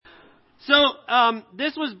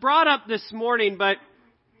This was brought up this morning, but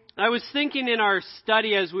I was thinking in our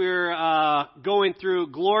study as we were going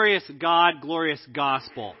through Glorious God, Glorious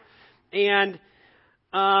Gospel. And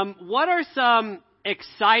what are some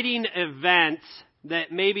exciting events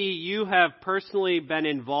that maybe you have personally been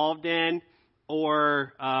involved in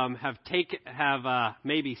or have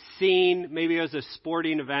maybe seen? Maybe it was a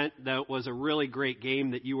sporting event that was a really great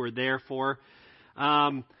game that you were there for,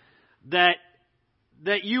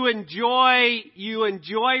 that you enjoy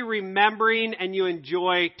remembering and you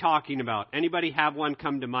enjoy talking about. Anybody have one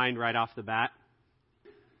come to mind right off the bat?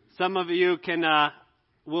 Some of you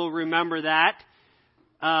will remember that.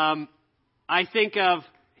 I think of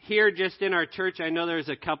here just in our church, I know there's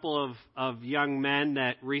a couple of young men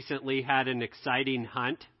that recently had an exciting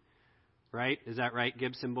hunt. Right? Is that right,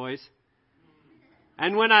 Gibson boys?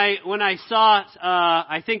 And when I saw,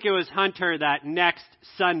 I think it was Hunter that next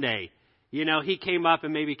Sunday, he came up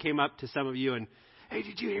to some of you and, hey,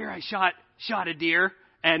 did you hear I shot a deer?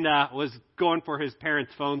 And was going for his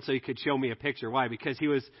parents' phone so he could show me a picture. Why? Because he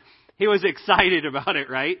was excited about it,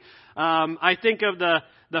 right? I think of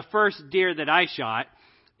the first deer that I shot.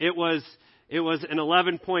 It was an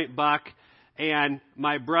 11-point buck, and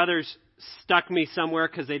my brothers stuck me somewhere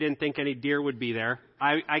because they didn't think any deer would be there.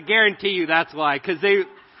 I guarantee you that's why, because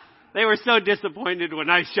they were so disappointed when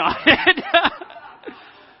I shot it.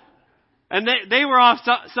 And they were off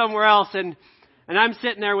somewhere else, and I'm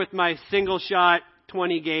sitting there with my single shot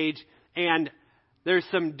 20 gauge, and there's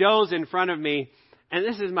some does in front of me, and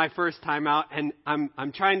this is my first time out, and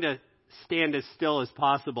I'm trying to stand as still as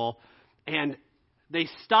possible, and they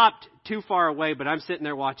stopped too far away, but I'm sitting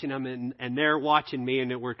there watching them, and they're watching me,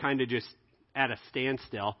 and we're kind of just at a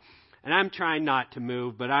standstill, and I'm trying not to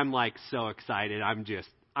move, but I'm like so excited, I'm just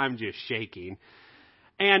shaking,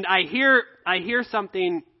 and I hear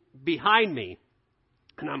something behind me,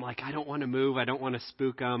 and I'm like, I don't want to move, I don't want to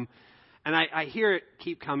spook them, and I hear it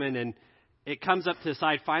keep coming, and it comes up to the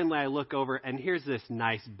side. Finally I look over, and here's this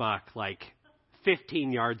nice buck like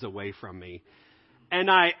 15 yards away from me, and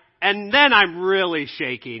then I'm really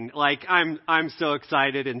shaking, like I'm so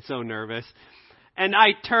excited and so nervous, and I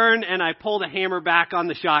turn and I pull the hammer back on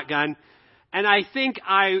the shotgun, and I think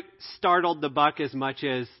I startled the buck as much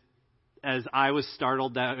as I was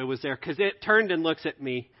startled that it was there, because it turned and looks at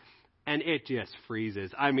me, and it just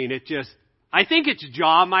freezes. I mean, I think its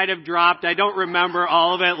jaw might have dropped. I don't remember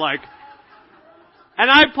all of it. And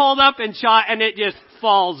I pulled up and shot, and it just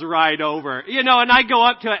falls right over. And I go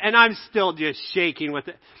up to it, and I'm still just shaking with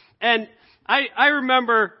it. And I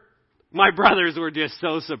remember my brothers were just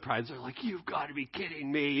so surprised. They're like, you've got to be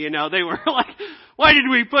kidding me. They were like, why did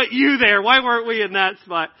we put you there? Why weren't we in that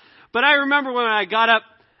spot? But I remember when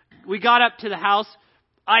we got up to the house,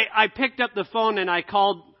 I picked up the phone and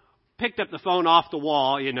picked up the phone off the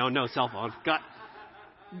wall, no cell phone.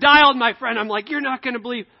 Dialed my friend. I'm like, you're not going to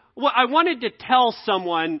believe. Well, I wanted to tell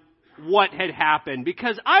someone what had happened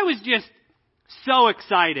because I was just so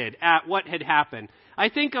excited at what had happened. I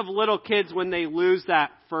think of little kids when they lose that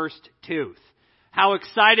first tooth. How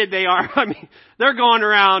excited they are. I mean, they're going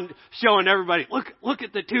around showing everybody, look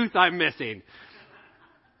at the tooth I'm missing.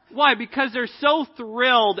 Why? Because they're so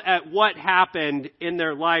thrilled at what happened in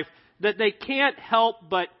their life that they can't help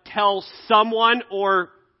but tell someone, or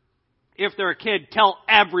if they're a kid, tell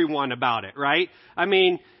everyone about it, right? I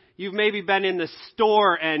mean, you've maybe been in the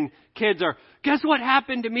store and kids are, guess what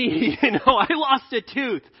happened to me? I lost a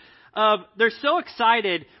tooth. They're so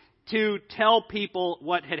excited to tell people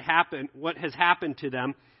what has happened to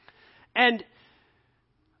them. And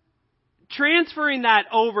transferring that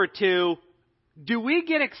over to, do we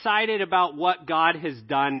get excited about what God has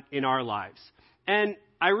done in our lives? And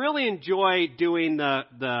I really enjoy doing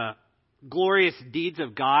the glorious deeds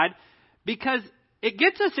of God because it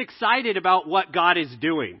gets us excited about what God is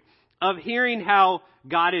doing, of hearing how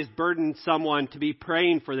God has burdened someone to be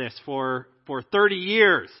praying for this for 30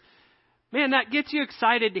 years. Man, that gets you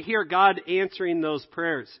excited to hear God answering those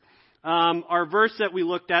prayers. Our verse that we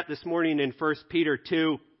looked at this morning in 1 Peter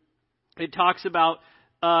 2, it talks about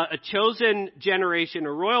a chosen generation,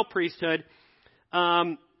 a royal priesthood,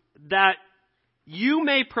 that you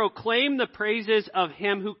may proclaim the praises of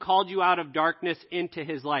him who called you out of darkness into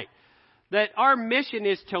his light. That our mission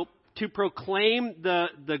is to proclaim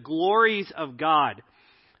the glories of God.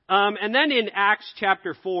 And then in Acts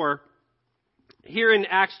chapter 4, here in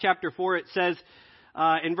Acts chapter 4, it says,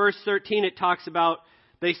 in verse 13, it talks about,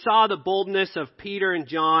 they saw the boldness of Peter and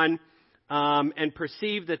John, and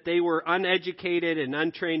perceived that they were uneducated and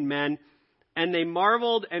untrained men, and they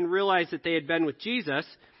marveled and realized that they had been with Jesus.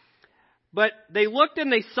 But they looked and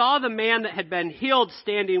they saw the man that had been healed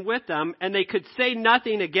standing with them, and they could say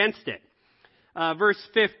nothing against it. verse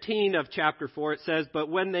 15 of chapter 4, it says, "But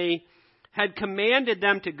when they had commanded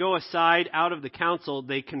them to go aside out of the council,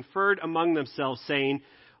 they conferred among themselves, saying,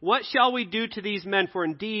 'What shall we do to these men? For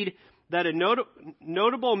indeed that a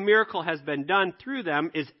notable miracle has been done through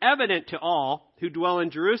them is evident to all who dwell in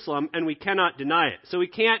Jerusalem, and we cannot deny it.'" So we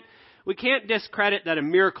can't discredit that a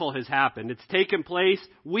miracle has happened. It's taken place.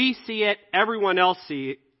 We see it. Everyone else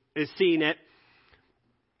is seeing it.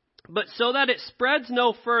 But so that it spreads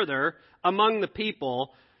no further among the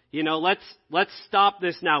people, let's stop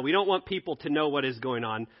this now. We don't want people to know what is going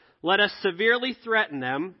on. Let us severely threaten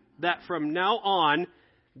them that from now on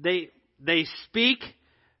they speak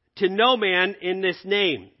to no man in this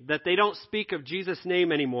name, that they don't speak of Jesus'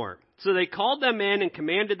 name anymore. So they called them in and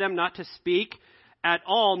commanded them not to speak at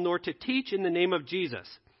all, nor to teach in the name of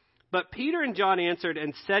Jesus. But Peter and John answered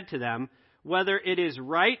and said to them, "Whether it is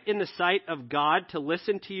right in the sight of God to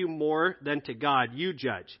listen to you more than to God, you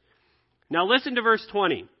judge." Now listen to verse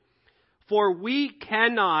 20. "For we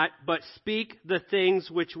cannot but speak the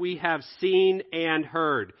things which we have seen and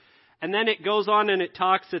heard." And then it goes on and it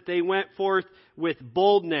talks that they went forth with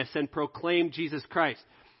boldness and proclaimed Jesus Christ.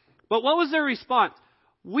 But what was their response?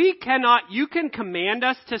 "We cannot, you can command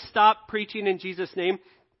us to stop preaching in Jesus' name,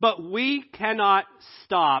 but we cannot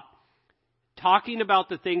stop talking about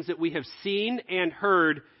the things that we have seen and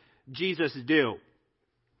heard Jesus do."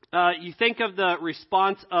 You think of the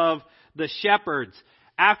response of the shepherds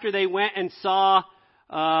after they went and saw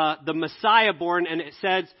the Messiah born, and it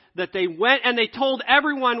says that they went and they told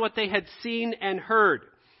everyone what they had seen and heard.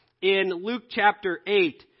 In Luke chapter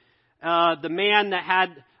 8, the man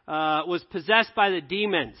that was possessed by the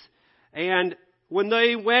demons, and when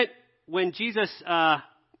Jesus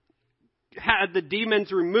had the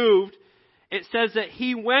demons removed, it says that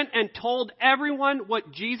he went and told everyone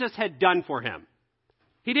what Jesus had done for him.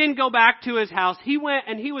 He didn't go back to his house. He went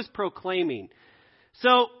and he was proclaiming.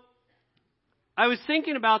 So I was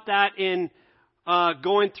thinking about that in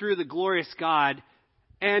going through the glorious God.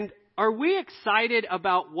 And are we excited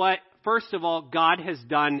about what, first of all, God has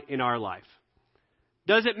done in our life?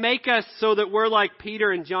 Does it make us so that we're like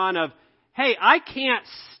Peter and John of, hey, I can't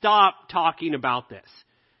stop talking about this?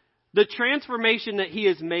 The transformation that he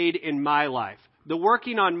has made in my life, the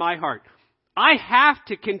working on my heart, I have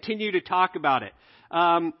to continue to talk about it.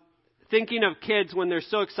 Thinking of kids when they're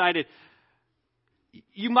so excited,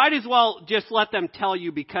 you might as well just let them tell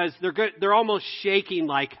you, because they're almost shaking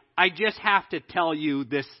like, I just have to tell you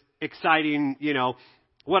this exciting,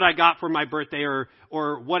 what I got for my birthday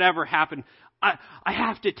or whatever happened. I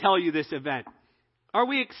have to tell you this event. Are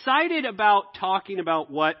we excited about talking about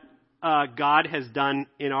what God has done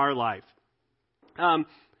in our life?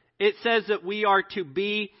 It says that we are to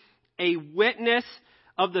be a witness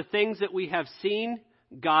of the things that we have seen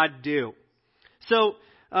God do. So,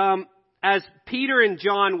 as Peter and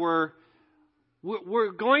John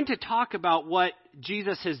we're going to talk about what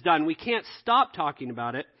Jesus has done. We can't stop talking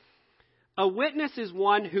about it. A witness is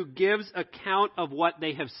one who gives account of what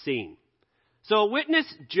they have seen. So a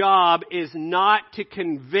witness' job is not to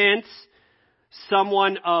convince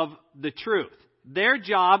someone of the truth. Their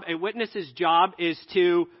job, a witness's job, is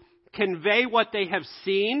to convey what they have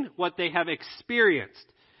seen, what they have experienced.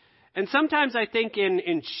 And sometimes I think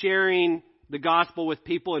in sharing the gospel with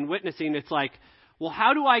people and witnessing, it's like, well,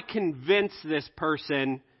 how do I convince this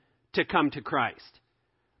person to come to Christ?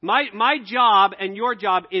 My job and your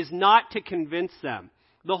job is not to convince them.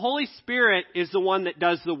 The Holy Spirit is the one that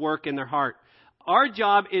does the work in their heart. Our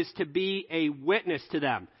job is to be a witness to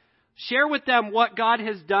them. Share with them what God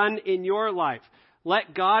has done in your life.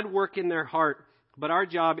 Let God work in their heart. But our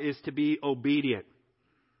job is to be obedient.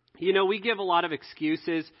 We give a lot of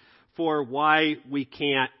excuses for why we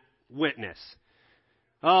can't witness.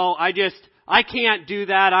 Oh, I can't do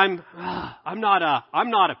that. I'm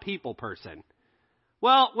not a people person.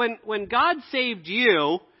 Well, when God saved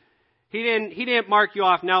you, He didn't mark you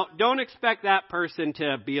off. Now, don't expect that person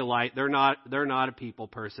to be a light. They're not a people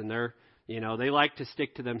person. They like to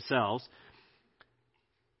stick to themselves.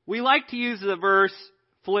 We like to use the verse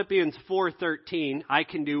Philippians 4:13. I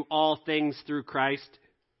can do all things through Christ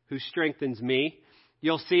who strengthens me.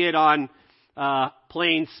 You'll see it on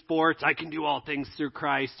playing sports. I can do all things through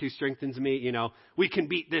Christ who strengthens me. We can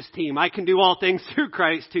beat this team. I can do all things through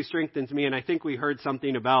Christ who strengthens me. And I think we heard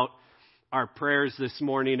something about our prayers this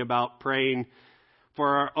morning about praying for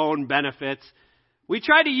our own benefits. We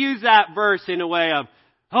try to use that verse in a way of,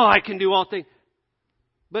 I can do all things.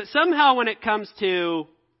 But somehow when it comes to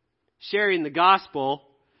sharing the gospel,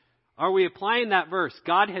 are we applying that verse?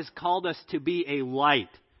 God has called us to be a light.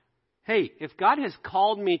 Hey, if God has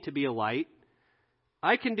called me to be a light,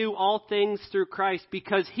 I can do all things through Christ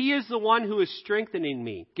because He is the one who is strengthening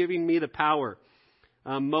me, giving me the power.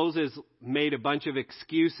 Moses made a bunch of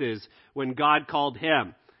excuses when God called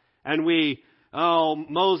him. And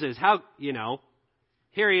Moses,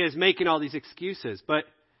 here he is making all these excuses. But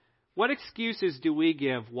what excuses do we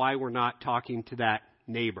give why we're not talking to that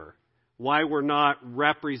neighbor? Why we're not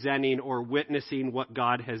representing or witnessing what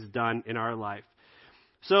God has done in our life?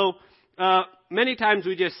 So, many times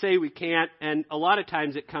we just say we can't, and a lot of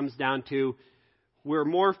times it comes down to we're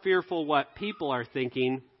more fearful what people are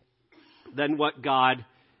thinking than what God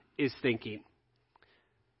is thinking.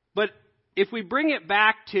 But if we bring it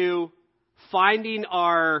back to finding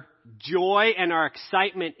our joy and our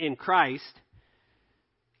excitement in Christ,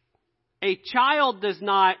 a child does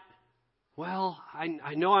not,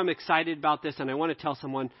 I know I'm excited about this and I want to tell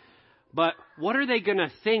someone, but what are they going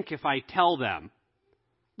to think if I tell them?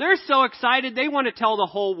 They're so excited, they want to tell the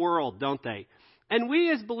whole world, don't they? And we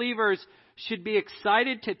as believers should be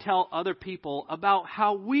excited to tell other people about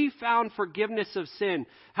how we found forgiveness of sin,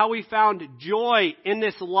 how we found joy in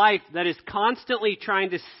this life that is constantly trying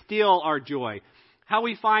to steal our joy, how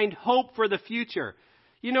we find hope for the future.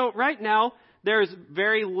 Right now, there's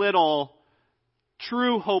very little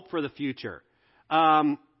true hope for the future.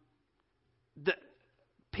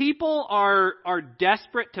 People are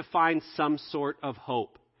desperate to find some sort of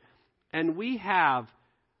hope. And we have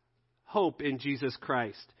hope in Jesus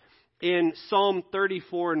Christ. In Psalm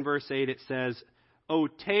 34 and verse 8 it says, "Oh,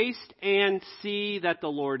 taste and see that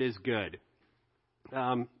the Lord is good."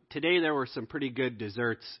 Today there were some pretty good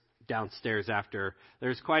desserts downstairs after.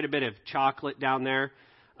 There's quite a bit of chocolate down there.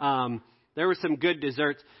 There were some good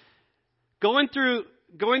desserts. Going through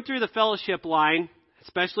the fellowship line,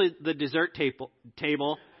 especially the dessert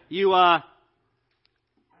table, you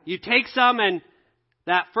take some, and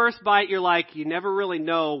that first bite, you never really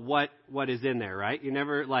know what is in there, right? You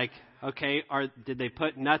never did they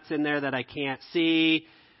put nuts in there that I can't see?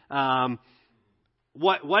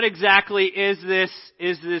 What exactly is this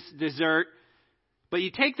dessert? But you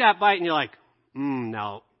take that bite and you're like,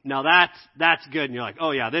 no, that's good. And you're like, oh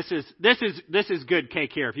yeah, this is good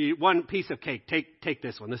cake here. If you one piece of cake, take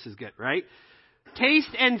this one. This is good, right?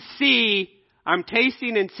 Taste and see. I'm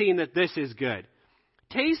tasting and seeing that this is good.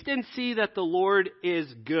 Taste and see that the Lord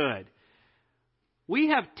is good. We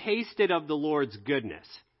have tasted of the Lord's goodness.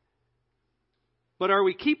 But are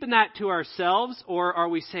we keeping that to ourselves, or are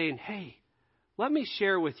we saying, hey, let me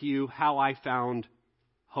share with you how I found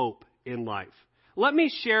hope in life. Let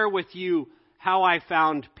me share with you how I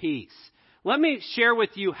found peace. Let me share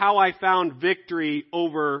with you how I found victory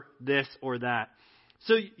over this or that.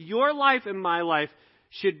 So your life and my life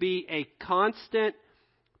should be a constant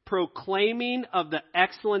proclaiming of the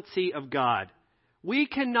excellency of God. We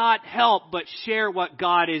cannot help but share what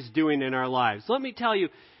God is doing in our lives. Let me tell you,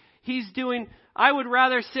 I would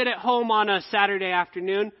rather sit at home on a Saturday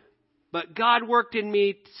afternoon, but God worked in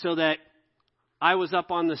me so that I was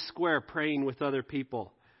up on the square praying with other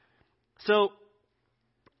people. So,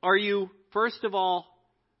 are you, first of all,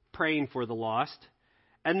 praying for the lost?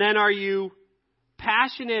 And then are you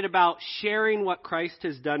passionate about sharing what Christ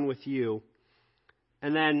has done with you?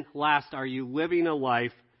 And then last, are you living a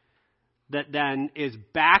life that then is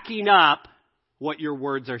backing up what your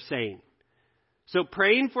words are saying? So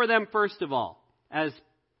praying for them, first of all, as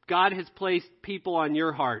God has placed people on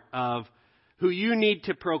your heart of who you need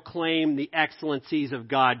to proclaim the excellencies of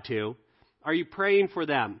God to. Are you praying for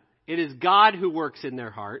them? It is God who works in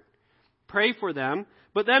their heart. Pray for them.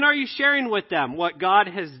 But then are you sharing with them what God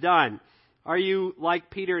has done? Are you like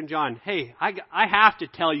Peter and John? Hey, I have to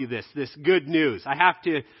tell you this good news. I have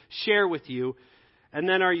to share with you. And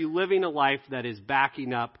then are you living a life that is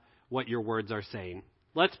backing up what your words are saying?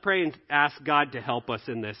 Let's pray and ask God to help us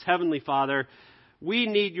in this. Heavenly Father, we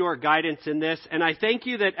need your guidance in this. And I thank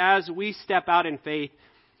you that as we step out in faith,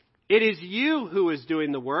 it is you who is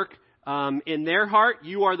doing the work in their heart.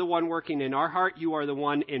 You are the one working in our heart. You are the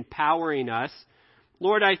one empowering us.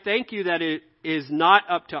 Lord, I thank you that it is not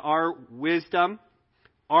up to our wisdom,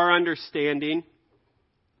 our understanding,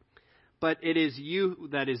 but it is you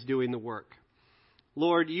that is doing the work.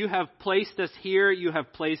 Lord, you have placed us here. You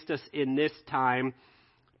have placed us in this time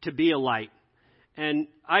to be a light. And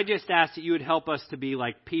I just ask that you would help us to be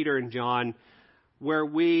like Peter and John, where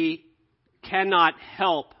we cannot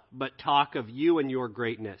help but talk of you and your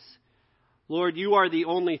greatness. Lord, you are the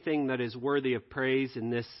only thing that is worthy of praise in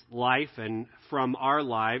this life and from our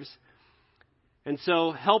lives. And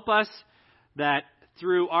so help us that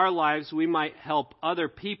through our lives we might help other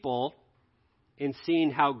people in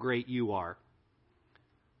seeing how great you are.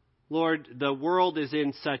 Lord, the world is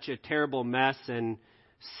in such a terrible mess, and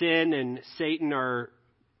sin and Satan are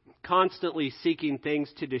constantly seeking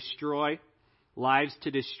things to destroy, lives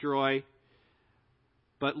to destroy.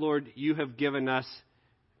 But Lord, you have given us,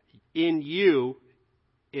 in you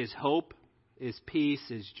is hope, is peace,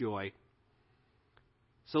 is joy.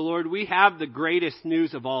 So Lord, we have the greatest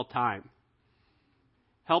news of all time.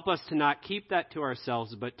 Help us to not keep that to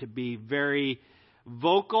ourselves, but to be very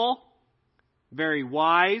vocal, very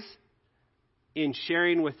wise in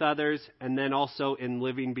sharing with others, and then also in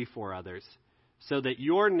living before others, so that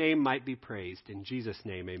your name might be praised. In Jesus'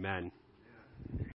 name, amen.